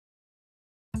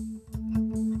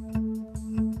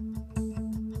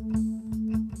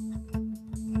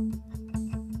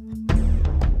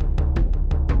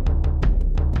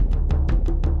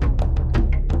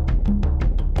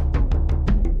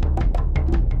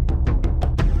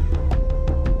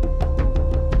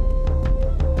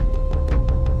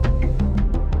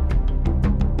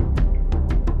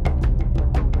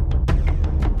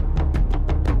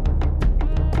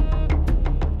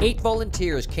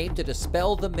volunteers came to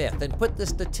dispel the myth and put the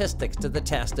statistics to the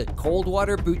test at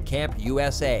Coldwater Boot Camp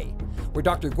USA, where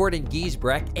Dr. Gordon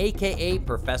Giesbrecht, aka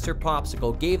Professor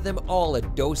Popsicle, gave them all a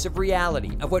dose of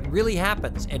reality of what really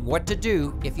happens and what to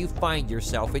do if you find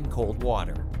yourself in cold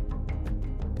water.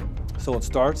 So it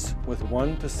starts with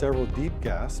 1 to several deep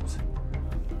gasps,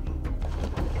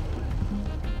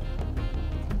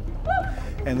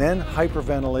 and then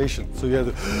hyperventilation. So you have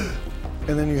the,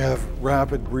 and then you have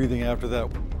rapid breathing after that.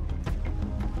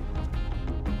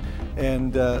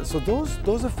 And so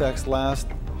those effects last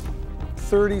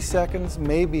 30 seconds,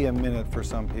 maybe a minute for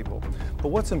some people. But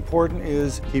what's important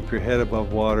is keep your head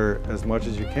above water as much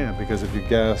as you can, because if you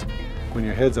gasp when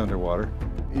your head's underwater,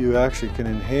 you actually can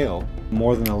inhale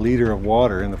more than 1 liter of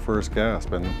water in the first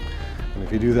gasp. And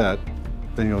if you do that,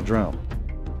 then you'll drown.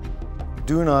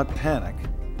 Do not panic.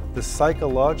 The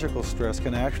psychological stress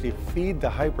can actually feed the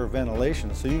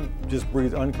hyperventilation, so you just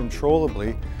breathe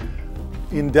uncontrollably,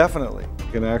 indefinitely.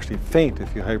 You can actually faint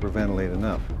if you hyperventilate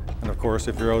enough. And of course,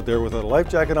 if you're out there without a life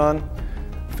jacket on,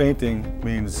 fainting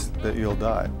means that you'll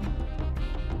die.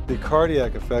 The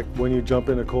cardiac effect, when you jump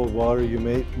into cold water, you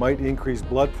might increase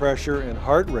blood pressure and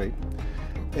heart rate,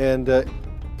 and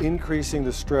increasing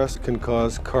the stress can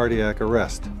cause cardiac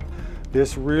arrest.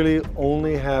 This really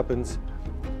only happens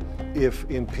if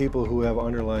in people who have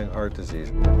underlying heart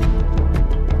disease.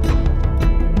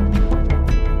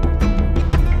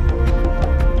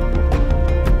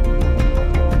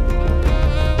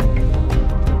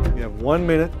 You have 1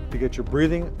 minute to get your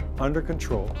breathing under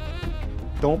control.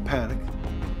 Don't panic.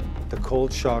 The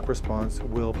cold shock response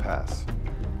will pass.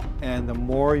 And the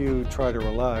more you try to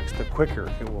relax, the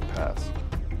quicker it will pass.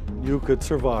 You could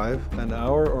survive an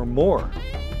hour or more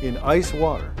in ice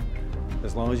water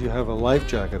as long as you have a life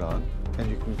jacket on and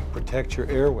you can protect your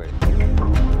airway.